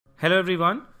Hello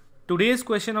everyone. Today's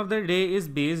question of the day is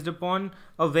based upon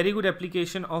a very good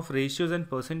application of ratios and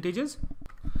percentages.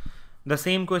 The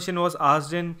same question was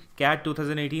asked in CAT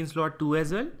 2018 slot 2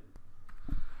 as well.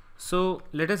 So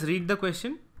let us read the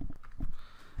question.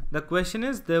 The question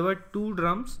is, there were two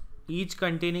drums each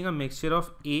containing a mixture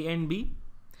of A and B.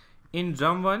 In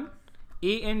drum 1,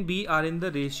 A and B are in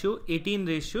the ratio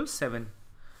 18:7.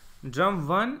 Drum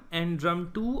 1 and drum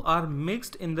 2 are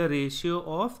mixed in the ratio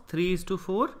of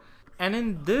 3:4, and in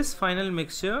this final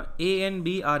mixture A and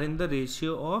B are in the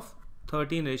ratio of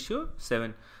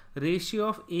 13:7. Ratio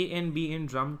of A and B in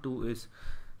drum 2 is,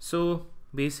 so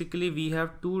basically we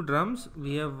have two drums.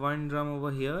 We have one drum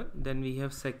over here, then we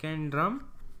have second drum.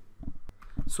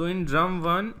 So in drum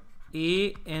 1,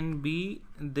 A and B,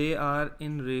 they are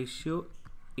in ratio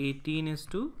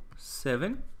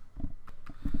 18:7.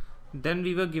 Then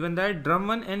we were given that drum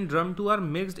 1 and drum 2 are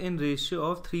mixed in ratio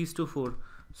of 3:4.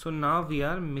 So now we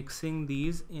are mixing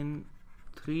these in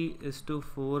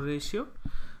 3:4 ratio.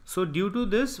 So due to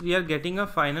this we are getting a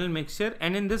final mixture,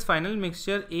 and in this final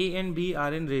mixture A and B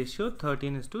are in ratio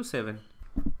 13:7.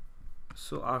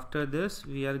 So after this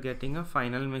we are getting a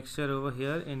final mixture over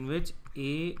here in which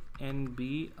A and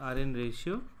B are in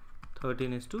ratio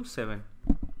 13:7.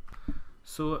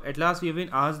 So at last we have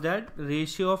been asked that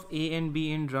ratio of A and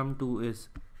B in drum 2 is.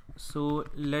 So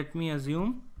let me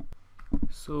assume.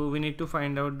 So we need to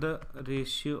find out the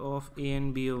ratio of A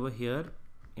and B over here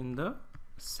in the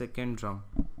second drum.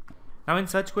 Now in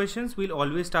such questions we'll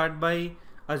always start by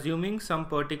assuming some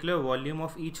particular volume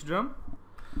of each drum.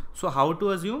 So how to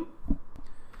assume?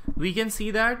 We can see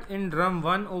that in drum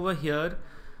 1 over here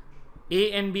A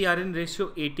and B are in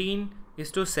ratio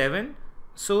 18:7.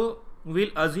 So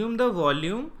we'll assume the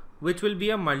volume which will be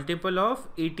a multiple of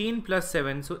 18 plus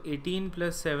 7. So 18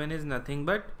 plus 7 is nothing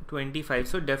but 25.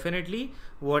 So definitely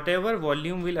whatever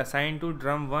volume we'll assign to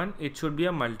drum 1, it should be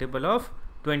a multiple of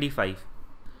 25.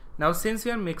 Now since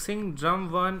we are mixing drum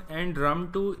 1 and drum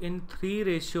 2 in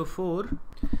 3:4,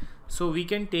 so we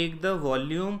can take the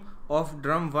volume of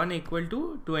drum 1 equal to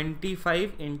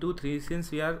 25 into 3,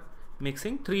 since we are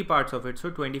mixing 3 parts of it.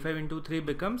 So 25 into 3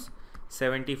 becomes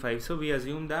 75. So we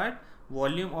assume that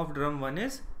volume of drum 1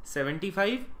 is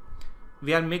 75.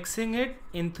 We are mixing it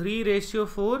in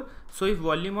 3:4. So if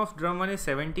volume of drum 1 is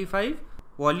 75,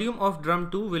 volume of drum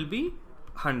 2 will be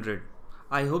 100.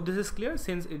 I hope this is clear,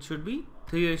 since it should be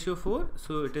 3:4.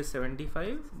 So it is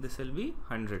 75. This will be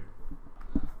 100.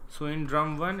 So in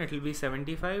drum 1 it will be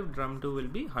 75, drum 2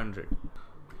 will be 100.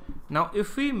 Now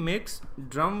if we mix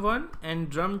drum 1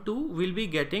 and drum 2, we'll be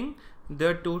getting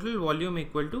the total volume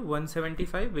equal to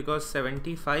 175, because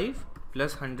 75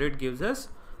 plus 100 gives us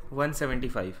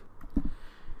 175.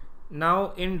 Now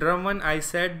in drum 1 I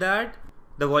said that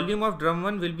the volume of drum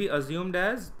 1 will be assumed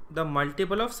as the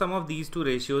multiple of some of these two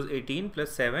ratios, 18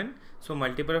 plus 7, so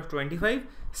multiple of 25.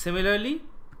 Similarly,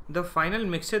 the final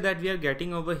mixture that we are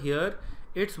getting over here,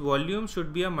 its volume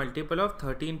should be a multiple of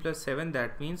 13 plus 7,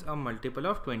 that means a multiple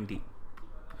of 20.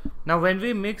 Now when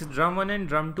we mix drum 1 and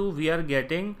drum 2, we are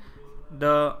getting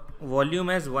the volume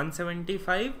as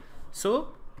 175.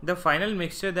 So the final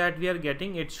mixture that we are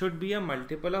getting, it should be a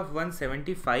multiple of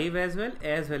 175 as well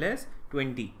as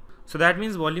 20. So that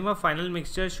means volume of final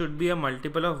mixture should be a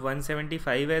multiple of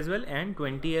 175 as well and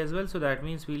 20 as well. So that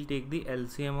means we'll take the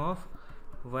LCM of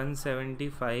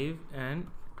 175 and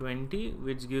 20,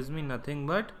 which gives me nothing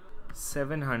but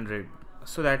 700.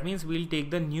 So that means we'll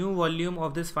take the new volume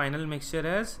of this final mixture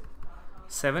as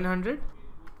 700.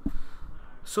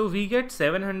 So we get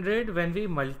 700 when we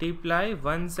multiply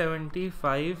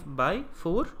 175 by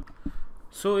 4.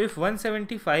 So if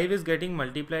 175 is getting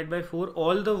multiplied by 4,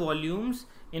 all the volumes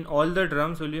in all the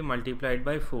drums will be multiplied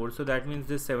by 4. So that means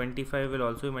this 75 will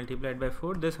also be multiplied by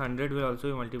 4. This 100 will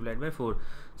also be multiplied by 4.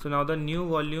 So now the new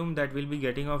volume that we'll be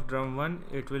getting of drum 1,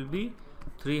 it will be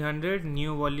 300.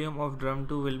 New volume of drum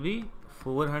 2 will be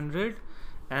 400.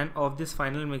 And of this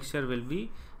final mixture will be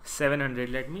 700.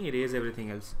 Let me erase everything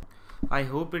else. I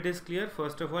hope it is clear.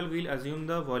 First of all, we'll assume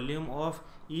the volume of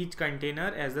each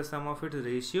container as the sum of its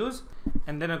ratios,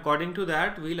 and then according to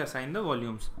that we'll assign the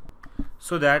volumes.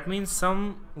 So that means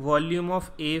some volume of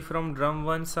A from drum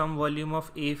 1, some volume of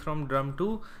A from drum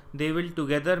 2, they will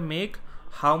together make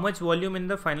how much volume in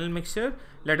the final mixture?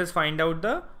 Let us find out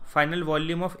the final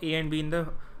volume of A and B in the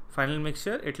final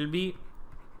mixture. It will be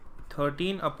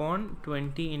 13 upon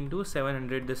 20 into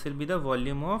 700. This will be the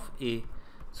volume of A.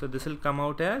 So this will come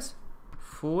out as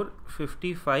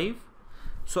 455.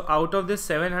 So out of this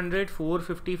 700,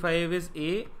 455 is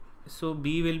A. So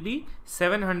B will be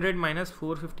 700 minus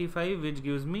 455, which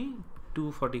gives me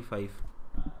 245.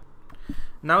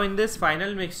 Now in this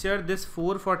final mixture, this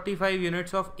 445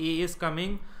 units of A is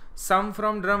coming, some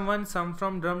from drum 1, some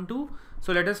from drum 2.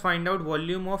 So let us find out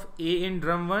volume of A in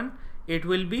drum 1. It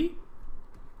will be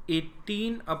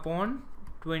 18 upon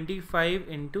 25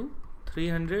 into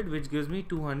 300, which gives me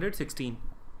 216.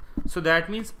 So that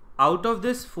means out of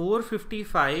this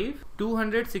 455,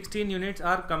 216 units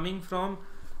are coming from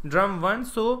drum 1.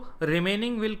 So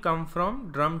remaining will come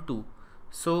from drum 2.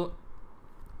 So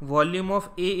volume of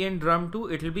A in drum 2,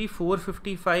 it will be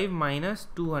 455 minus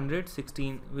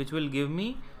 216, which will give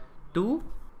me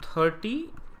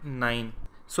 239.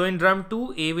 So in drum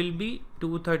 2, A will be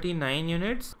 239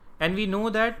 units, and we know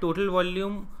that total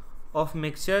volume of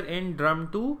mixture in drum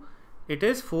 2, it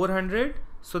is 400.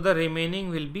 So the remaining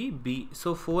will be B.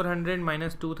 So 400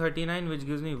 minus 239, which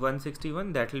gives me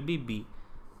 161, that will be B.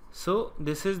 So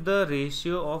this is the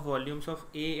ratio of volumes of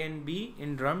A and B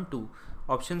in drum 2.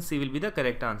 Option C will be the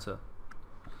correct answer.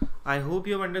 I hope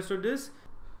you have understood this.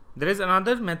 There is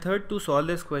another method to solve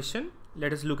this question.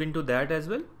 Let us look into that as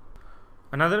well.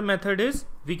 Another method is,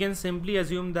 we can simply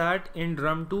assume that in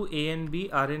drum 2 A and B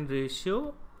are in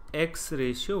ratio X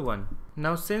ratio 1.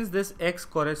 Now since this X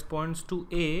corresponds to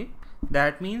A,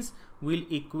 that means we'll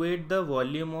equate the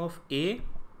volume of A.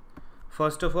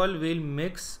 First of all, we'll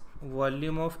mix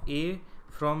volume of A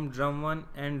from drum 1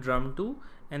 and drum 2,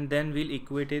 and then we'll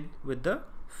equate it with the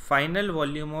final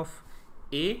volume of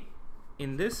A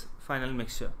in this final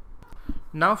mixture.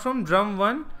 Now from drum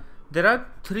 1, there are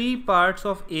 3 parts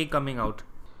of A coming out.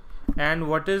 And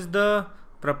what is the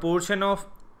proportion of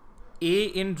A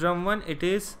in drum 1? It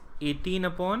is 18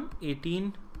 upon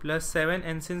 18 plus 7,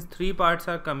 and since 3 parts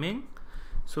are coming,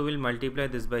 so we'll multiply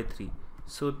this by 3.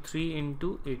 So 3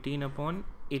 into 18 upon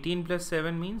 18 plus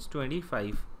 7 means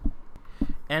 25.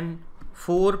 And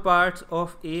 4 parts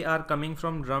of A are coming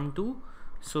from drum 2,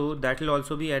 so that will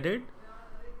also be added.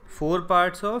 4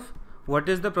 parts of, what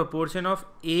is the proportion of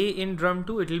A in drum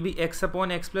 2? It will be X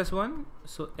upon X plus 1,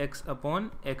 so X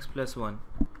upon X plus 1.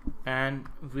 And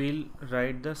we'll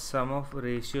write the sum of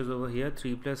ratios over here,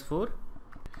 3 plus 4.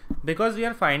 Because we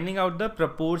are finding out the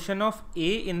proportion of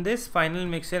A in this final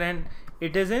mixture, and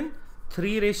it is in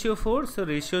 3 ratio 4, so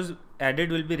ratios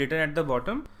added will be written at the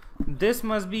bottom. This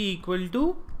must be equal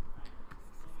to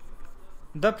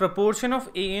the proportion of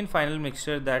A in final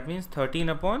mixture, that means 13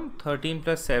 upon 13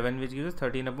 plus 7, which gives us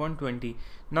 13 upon 20.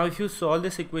 Now if you solve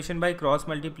this equation by cross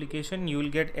multiplication, you will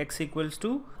get X equals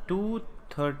to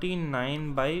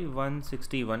 239 by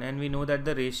 161, and we know that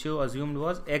the ratio assumed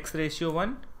was X ratio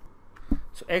 1.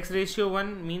 So X ratio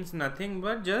 1 means nothing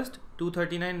but just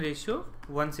 239 ratio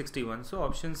 161. So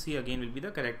option C again will be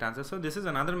the correct answer. So this is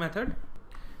another method.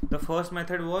 The first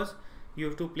method was, you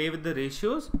have to play with the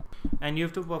ratios and you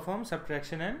have to perform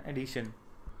subtraction and addition.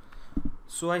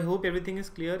 So I hope everything is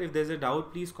clear. If there is a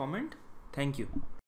doubt, please comment. Thank you.